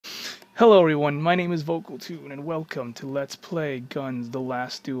Hello everyone, my name is Pt.2 and welcome to Let's Play Gunz, The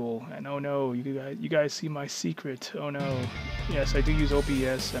Last Duel. And oh no, you guys see my secret. Oh no. Yes, I do use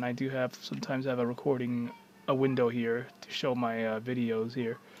OBS and I do sometimes have a window here to show my videos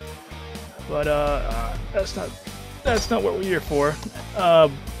here. But that's not what we're here for.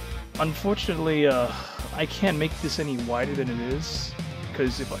 Unfortunately, I can't make this any wider than it is,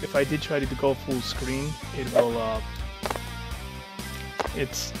 because if I did try to go full screen, it will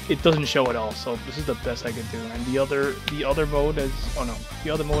it doesn't show at all. So this is the best I could do. And the other mode, as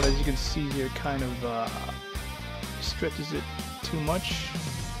you can see here, kind of stretches it too much,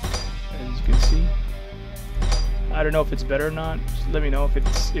 as you can see. I don't know if it's better or not. Just let me know if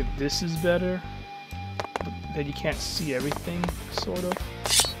this is better. But then you can't see everything, sort of.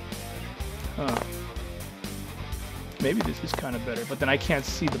 Maybe this is kind of better, but then I can't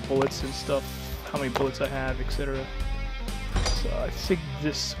see the bullets and stuff, how many bullets I have, etc. So I think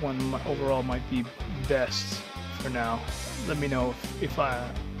this one overall might be best for now. Let me know if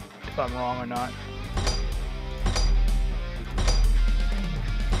I'm wrong or not.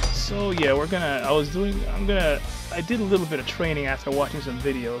 So yeah, I did a little bit of training after watching some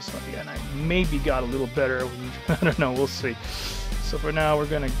videos, and I maybe got a little better. I don't know, we'll see. So for now, we're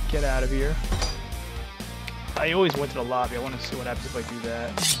gonna get out of here. I always went to the lobby. I want to see what happens if I do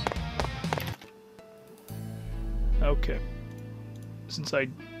that. Okay. Since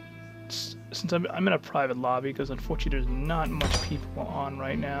I'm in a private lobby, because unfortunately there's not much people on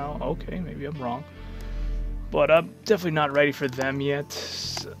right now. Okay, maybe I'm wrong. But I'm definitely not ready for them yet.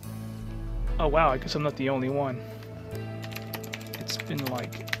 So, oh wow, I guess I'm not the only one. It's been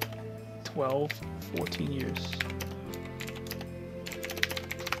like 12, 14 years.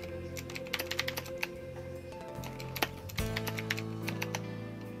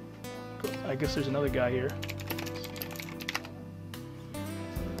 I guess there's another guy here.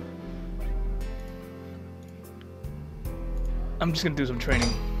 I'm just gonna do some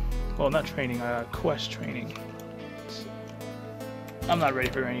training. Well, not training, quest training. I'm not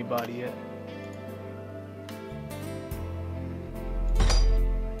ready for anybody yet.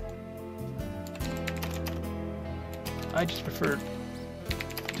 I just prefer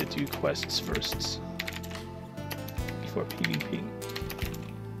to do quests first before PvP.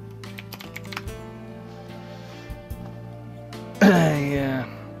 Yeah.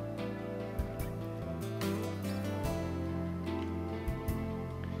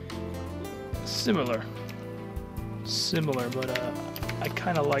 Similar, but I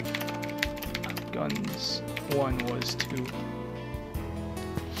kind of like Gunz 1 was too.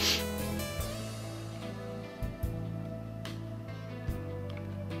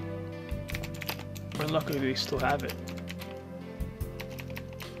 But luckily they still have it.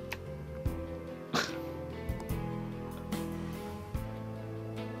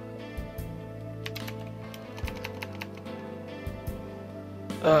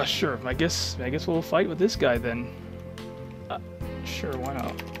 Sure. I guess we'll fight with this guy then. Sure, why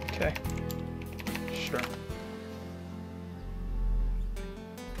not? Okay. Sure.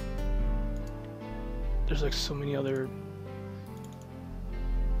 There's like so many other...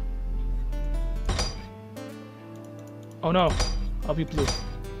 Oh no! I'll be blue.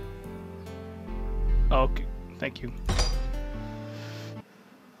 Oh, okay. Thank you.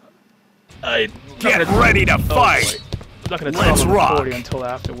 Get ready to fight! I'm not gonna tell him I'm 40 until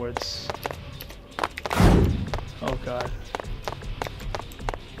afterwards. Oh god.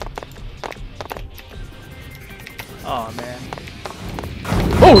 Oh man.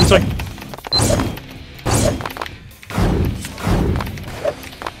 Oh, it's like.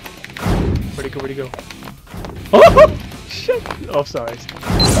 Where'd he go? Oh shit! Oh, sorry.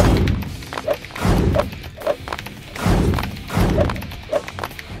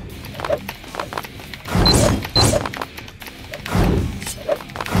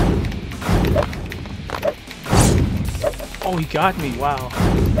 Oh, he got me, wow.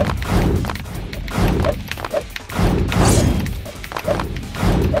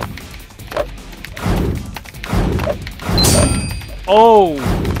 Oh!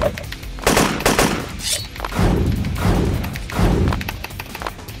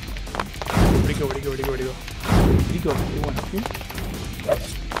 Where'd he go? Did he go? He went up here?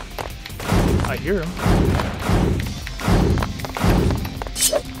 I hear him.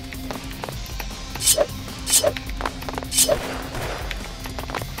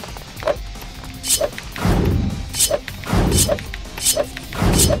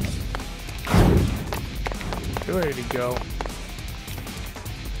 Where did he go?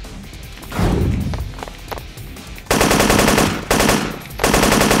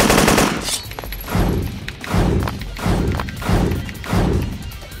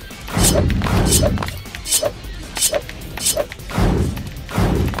 Where'd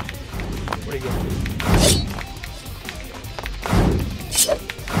he go?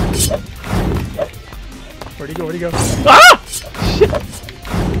 Where'd he go? Where'd he go? Ah! Shit!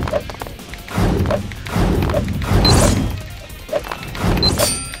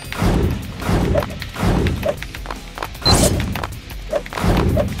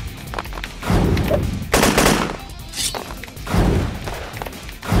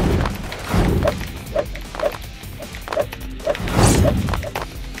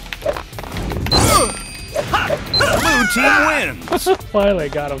 Team wins. Finally, I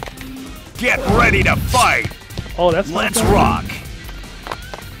got him. Get ready to fight. Oh, that's Let's rock.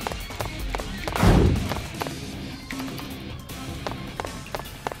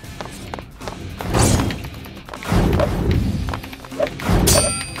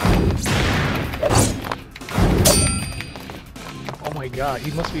 Oh my god,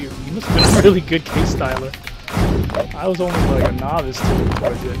 he must have been a really good case styler. I was only like a novice to him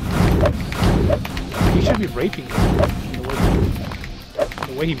towards it. He should be raping me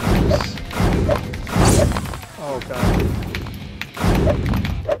the way he moves. Oh god.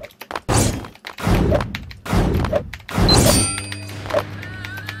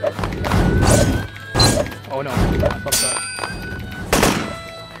 Oh no, I fucked up.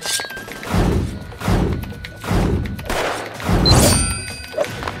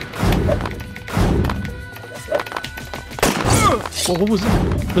 Whoa, what was it?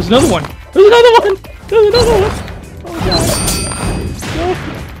 There's another one! There's another one! There's another one! Oh god. No!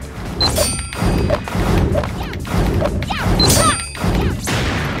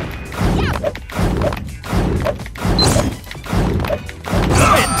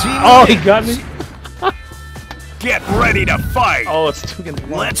 Oh, he got me! Get ready to fight! Oh, it's 2 against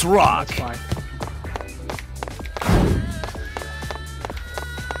 1. Let's rock! That's fine.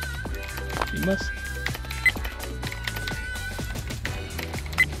 He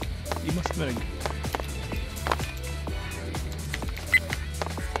must have been a...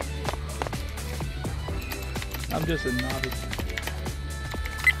 I'm just a novice.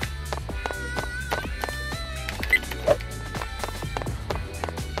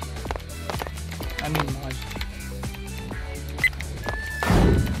 I need mods.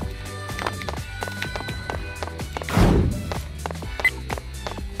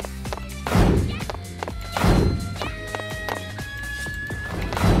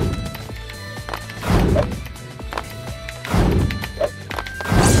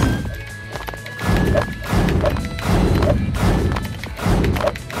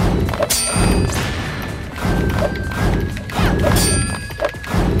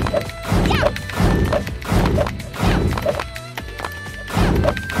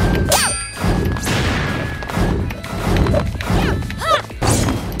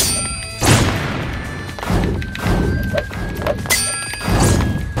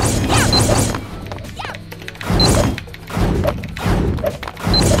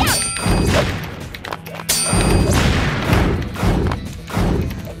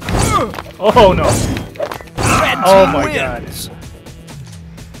 Oh no! Oh my god!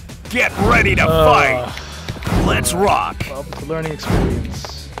 Get ready to fight! Let's rock! Well, it's a learning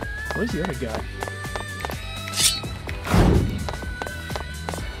experience. Where's the other guy?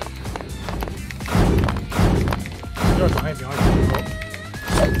 You're behind me, aren't you?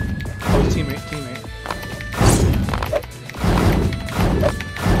 Oh, his teammate.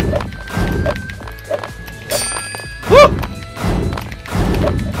 Woo!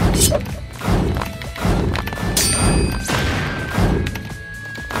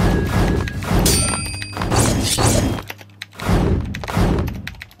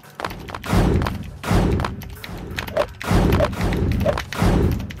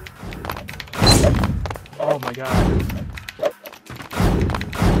 Oh my god.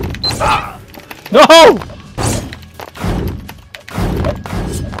 Ah! No!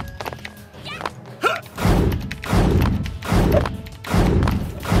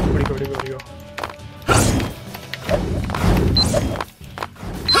 Where'd he go?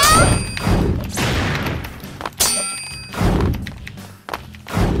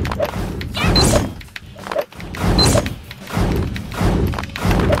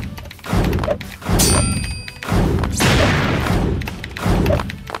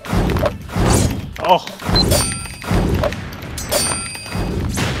 Oh.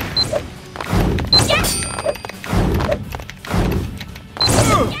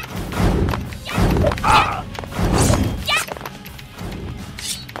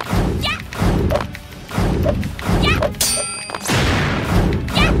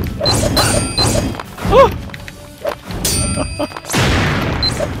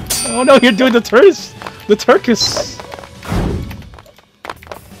 Oh no, you're doing the Turkish. The Turkish.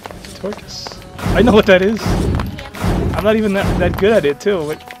 Turkish. I know what that is. I'm not even that good at it too.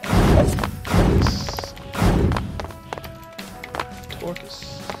 But...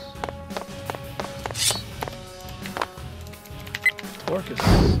 Torcus.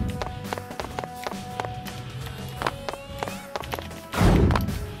 Torcus.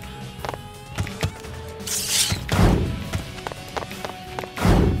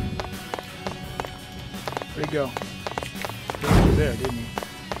 Where'd he go? He was there, didn't he?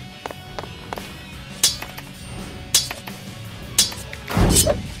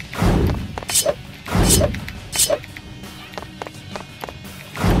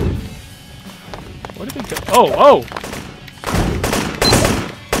 Where did he go? Oh, oh!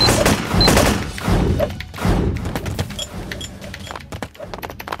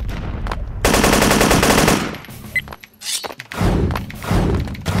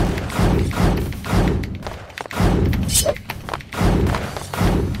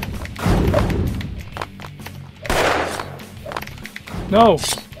 No!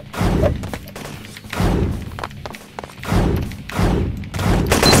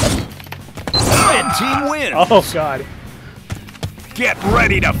 Red team wins. Oh god. Get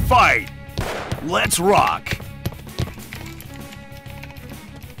ready to fight. Let's rock.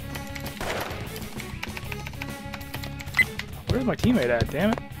 Where's my teammate at?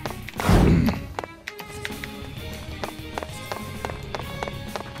 Damn it.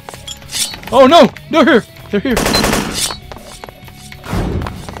 Oh no! They're here! They're here!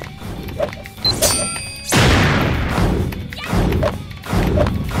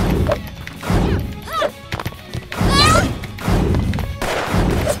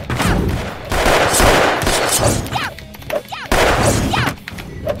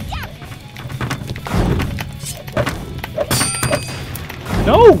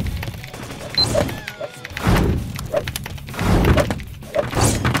 No!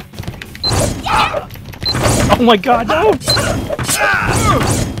 Oh my god, no!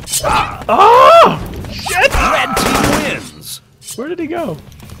 Oh! Shit! Red team wins. Where did he go?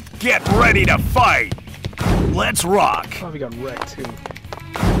 Get ready to fight. Let's rock. Probably got wrecked too.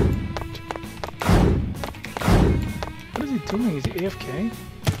 What is he doing? Is he AFK?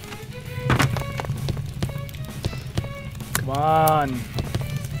 Come on.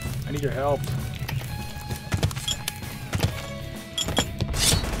 I need your help.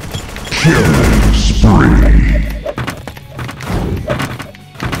 Killing spree.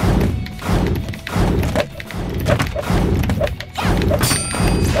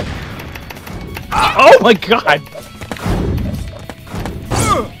 Oh my god!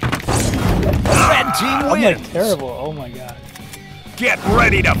 Red team I'm wins. like terrible. Oh my god. Get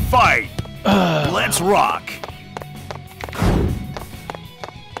ready to fight. Let's rock.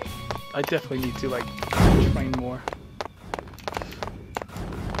 I definitely need to like train more.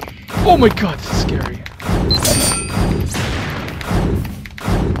 Oh my god, this is scary.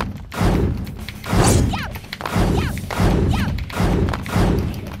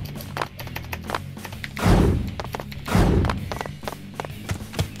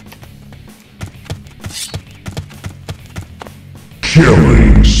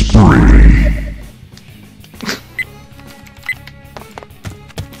 Killing spree.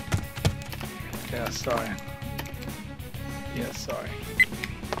 Yeah, sorry. Yeah, sorry.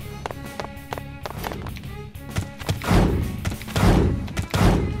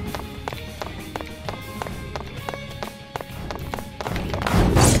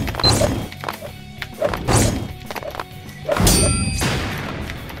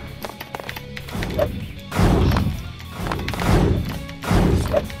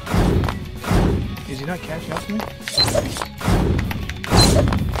 Is he not catching up to me?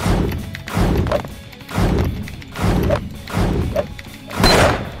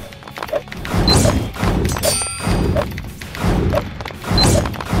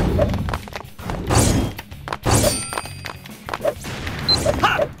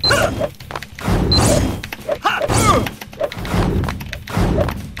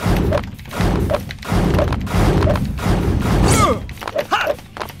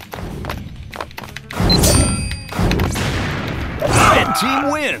 Red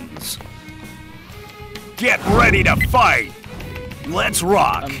team wins. Get ready to fight. Let's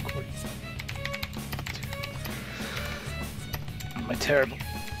rock. My terrible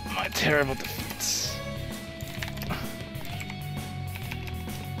defeats.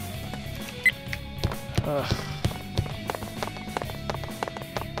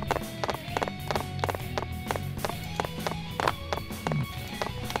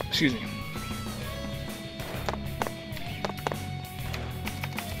 Excuse me.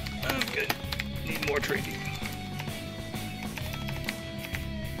 Good. Need more training.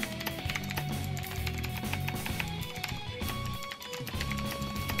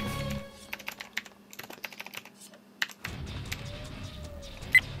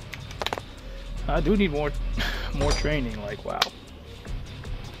 I do need more training, like wow.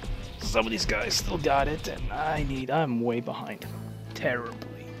 Some of these guys still got it and I'm way behind.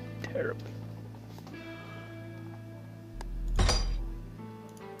 Terribly.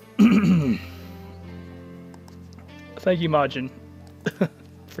 Thank you, Majin,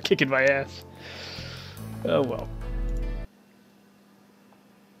 for kicking my ass. Oh well.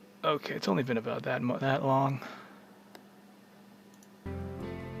 Okay, it's only been about that long.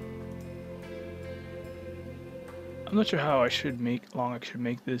 I'm not sure how long I should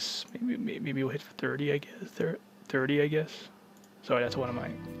make this. Maybe we'll hit 30, I guess. 30, I guess. Sorry, that's one of my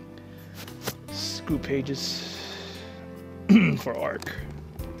scoop pages for ARC.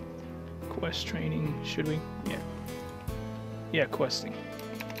 Quest training, should we? Yeah. Yeah, questing.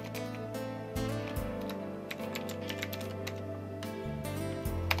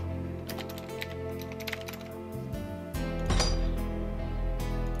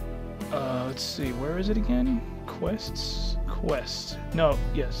 Let's see, where is it again? Quests? Quest. No,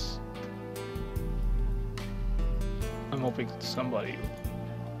 yes. I'm hoping somebody.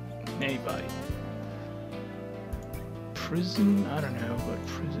 Anybody. Prison? I don't know, but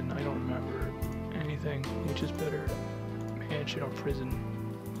prison, I don't remember anything. Which is better? Mansion or prison?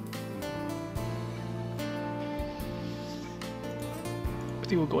 I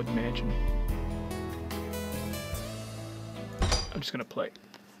think we'll go with mansion. I'm just gonna play.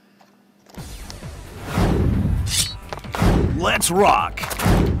 Let's rock!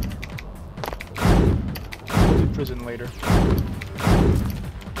 We'll do prison later.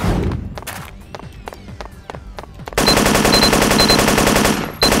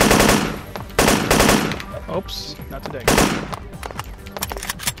 Oops, not today.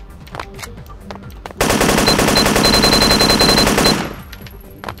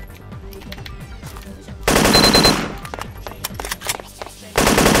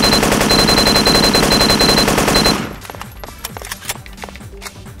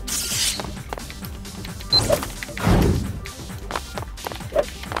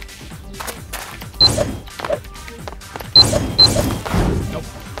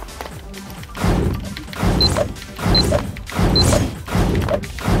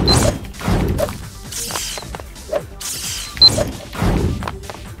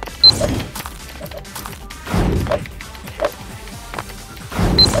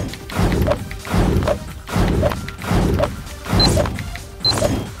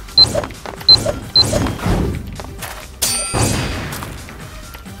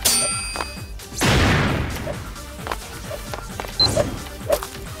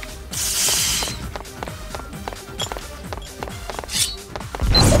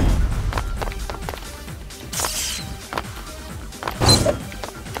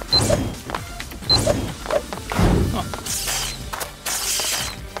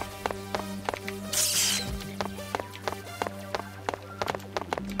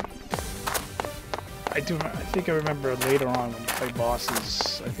 I think I remember later on when you play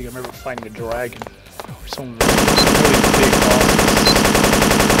bosses, I think I remember fighting a dragon or some really big bosses.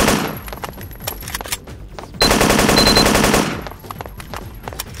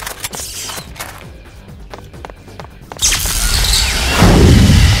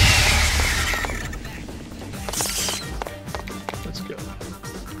 Let's go.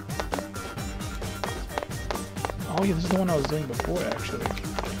 Oh yeah, this is the one I was doing before actually.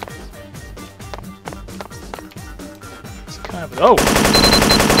 Kind of, oh!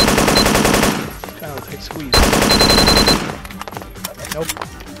 Kind of a tight squeeze. Nope.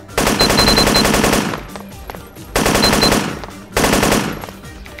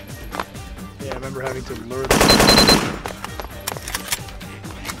 Yeah, I remember having to lure them.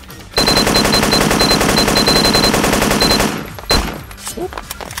 Oop.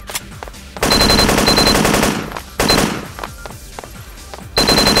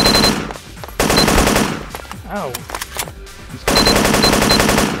 Ow.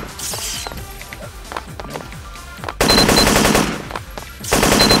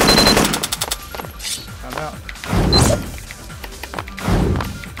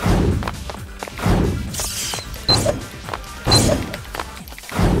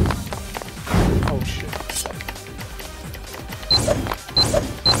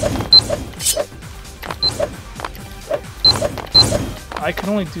 I can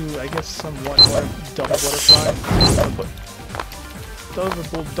only do, I guess, somewhat double butterfly.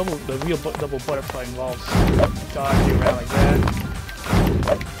 The real double butterfly involves dodging around like that.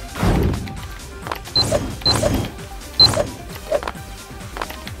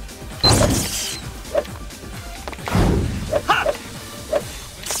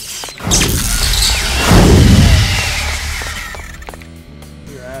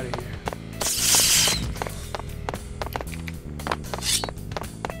 out of here.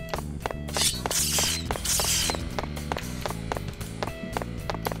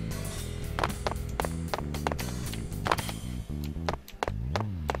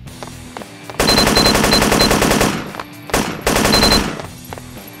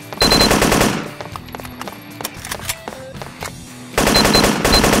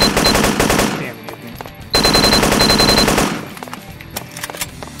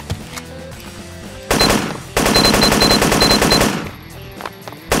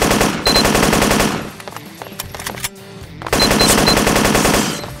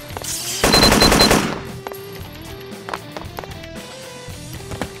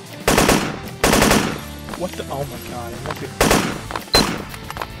 What the? Oh my god, I'm looking.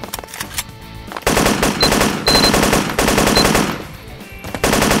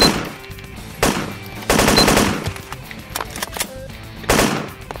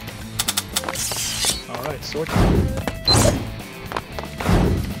 Alright, sword time.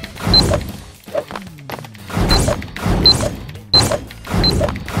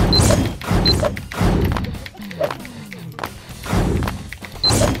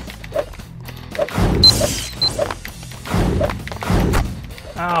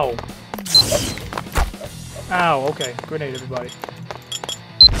 Ow. Ow, okay. Grenade, everybody.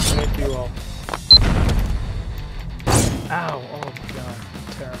 Grenade for you all. Ow, oh my god.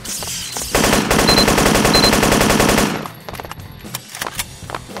 Terrible.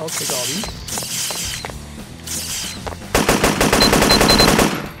 I'll take all these.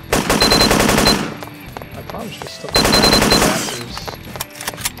 I probably should have stuck with raptors.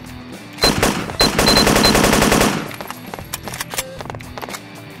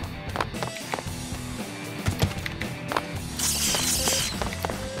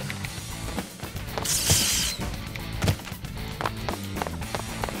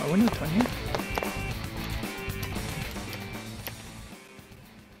 Are we not done here?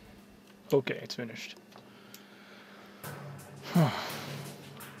 Okay, it's finished. Huh.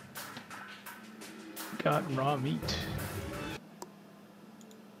 Got raw meat.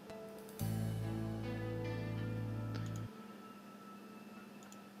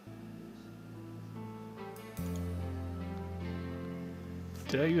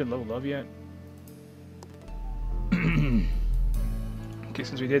 Did I even level up yet? Okay,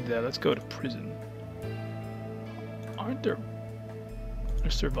 since we did that, let's go to prison. Aren't there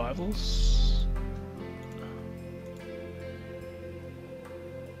survivals?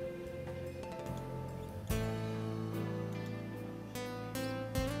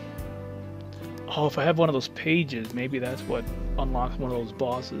 Oh, if I have one of those pages, maybe that's what unlocks one of those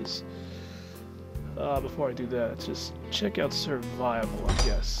bosses. Before I do that, let's just check out survival, I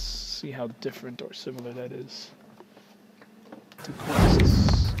guess. See how different or similar that is to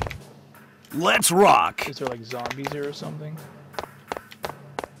quests. Let's rock! Is there like zombies here or something?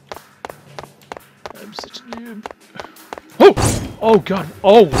 I'm such a noob. Oh! Oh god!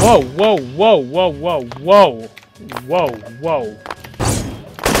 Oh, whoa, whoa, whoa, whoa, whoa, whoa! Whoa, whoa.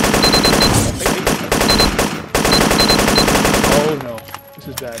 Oh no, this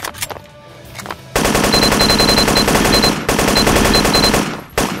is bad.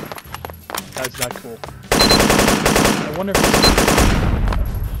 That's not cool. I wonder if this...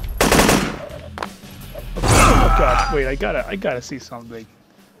 Oh god, wait, I gotta see something.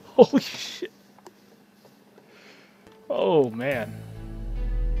 Holy shit. Oh man.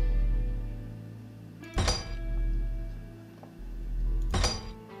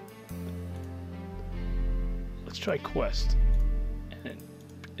 Let's try quest. And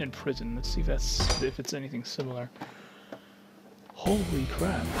in prison. Let's see if it's anything similar. Holy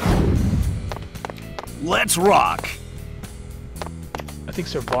crap. Let's rock! I think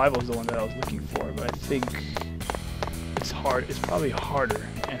survival is the one that I was looking for, but I think it's hard. It's probably harder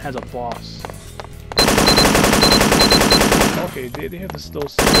and has a boss. Okay, they have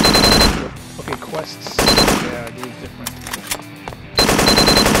those. Okay, quests. Yeah, they're different.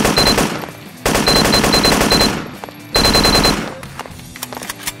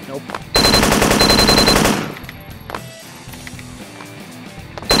 Nope.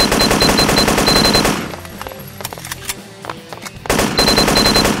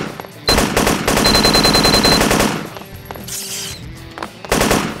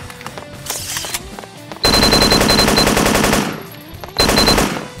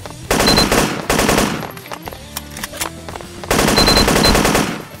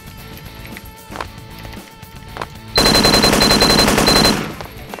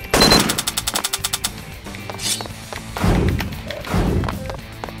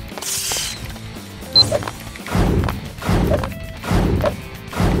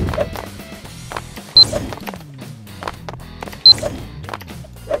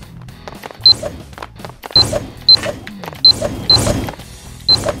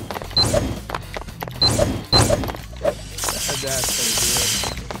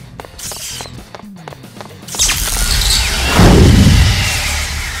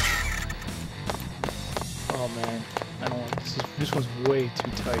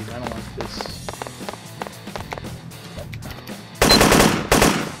 too tight. I don't like this.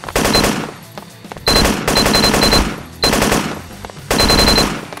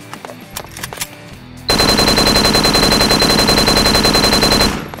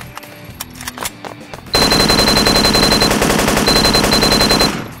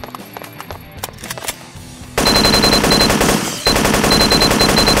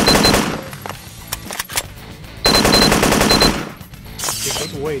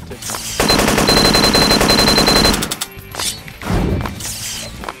 Way different.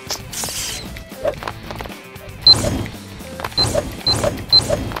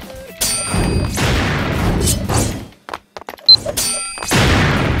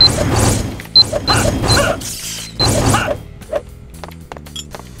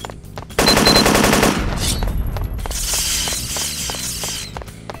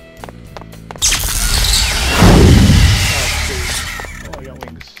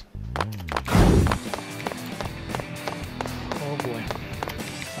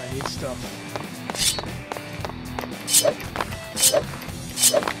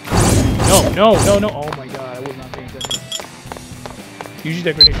 No, no, no. Oh my god, I was not paying attention. Usually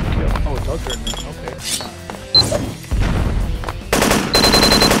degradation kill. Oh, it does hurt me. Okay.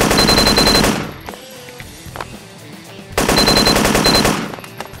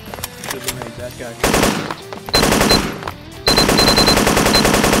 Should eliminate that guy.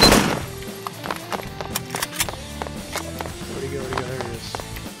 Where'd he go? Where'd he go? There he is.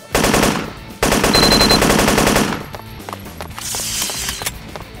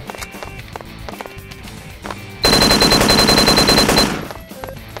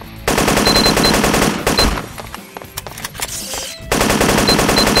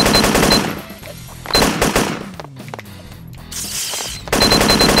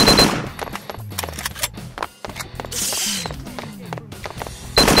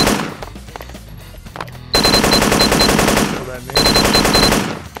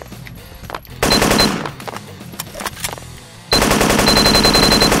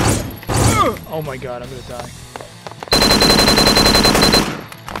 Oh my god, I'm gonna die.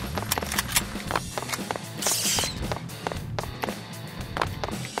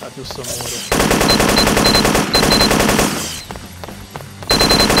 I feel so mortal.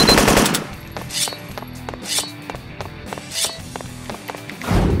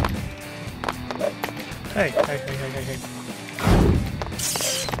 Hey, hey, hey, hey, hey, hey.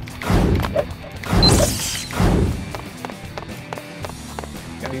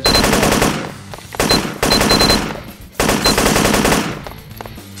 Got these.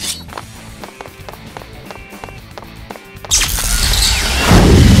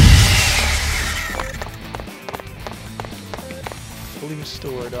 Fully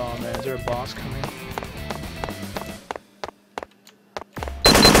restored. Oh man, is there a boss coming?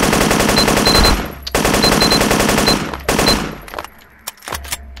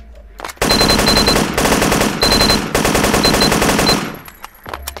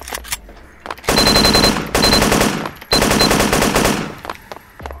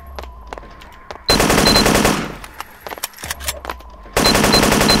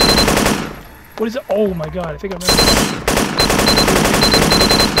 What is it? Oh my god, I think I remember.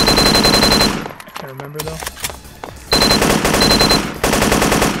 I can't remember though.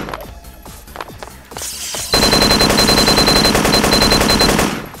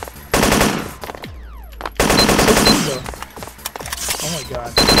 Oh my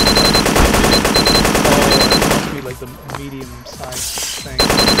god. Oh, it must be like the medium-sized thing.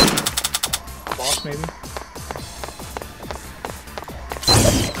 Boss maybe?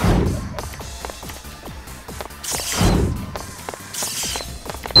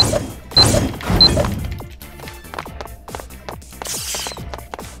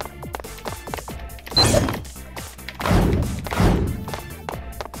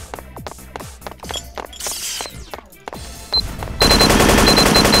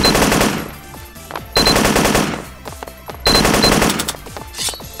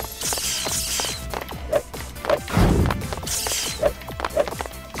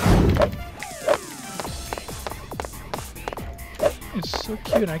 It's so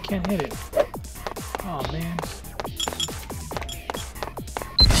cute, I can't hit it. Oh man.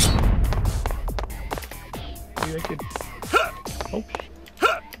 Maybe I could... Oh.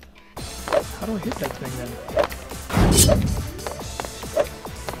 How do I hit that thing then?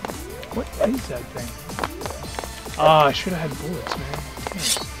 What is that thing? Ah, I should have had bullets, man.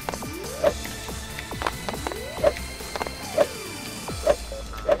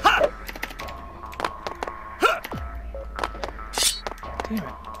 Damn it.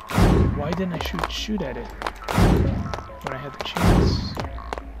 Why didn't I shoot at it when I had the chance?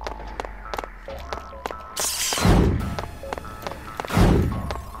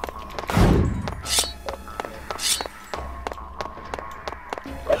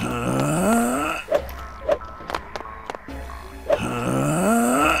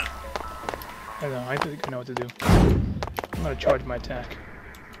 my attack.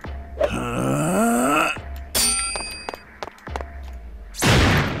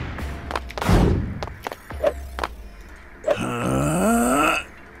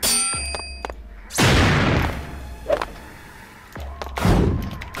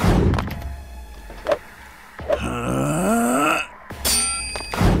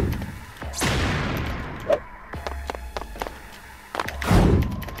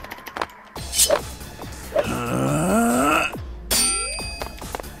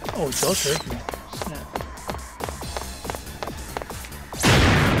 Oh, it does hurt me. Snap.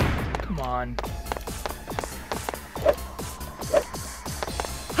 Come on.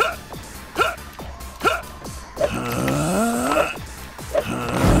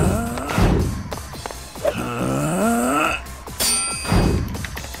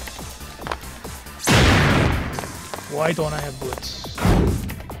 Why don't I have bullets?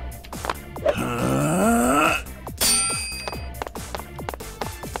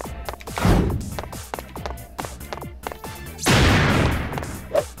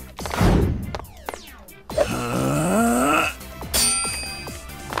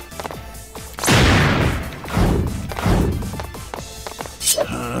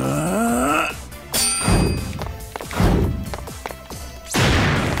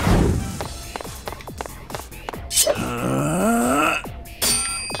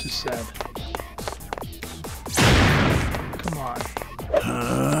 This is sad. Come on.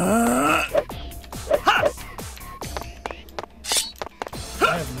 I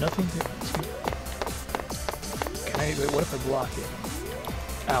have nothing to... Can I... Wait, what if I block it?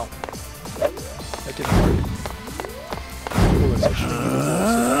 Ow. That didn't work. Bullets, I should have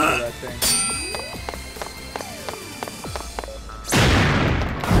used that thing.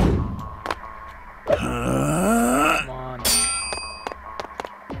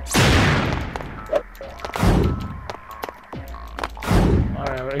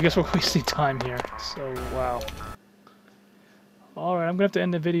 I guess we're wasting time here, so wow. Alright, I'm gonna have to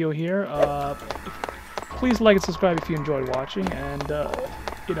end the video here. Please like and subscribe if you enjoyed watching, and,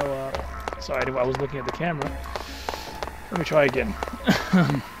 sorry, I was looking at the camera. Let me try again.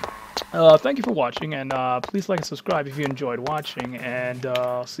 Thank you for watching, and please like and subscribe if you enjoyed watching, and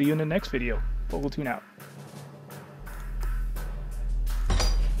see you in the next video. Pt.2 out.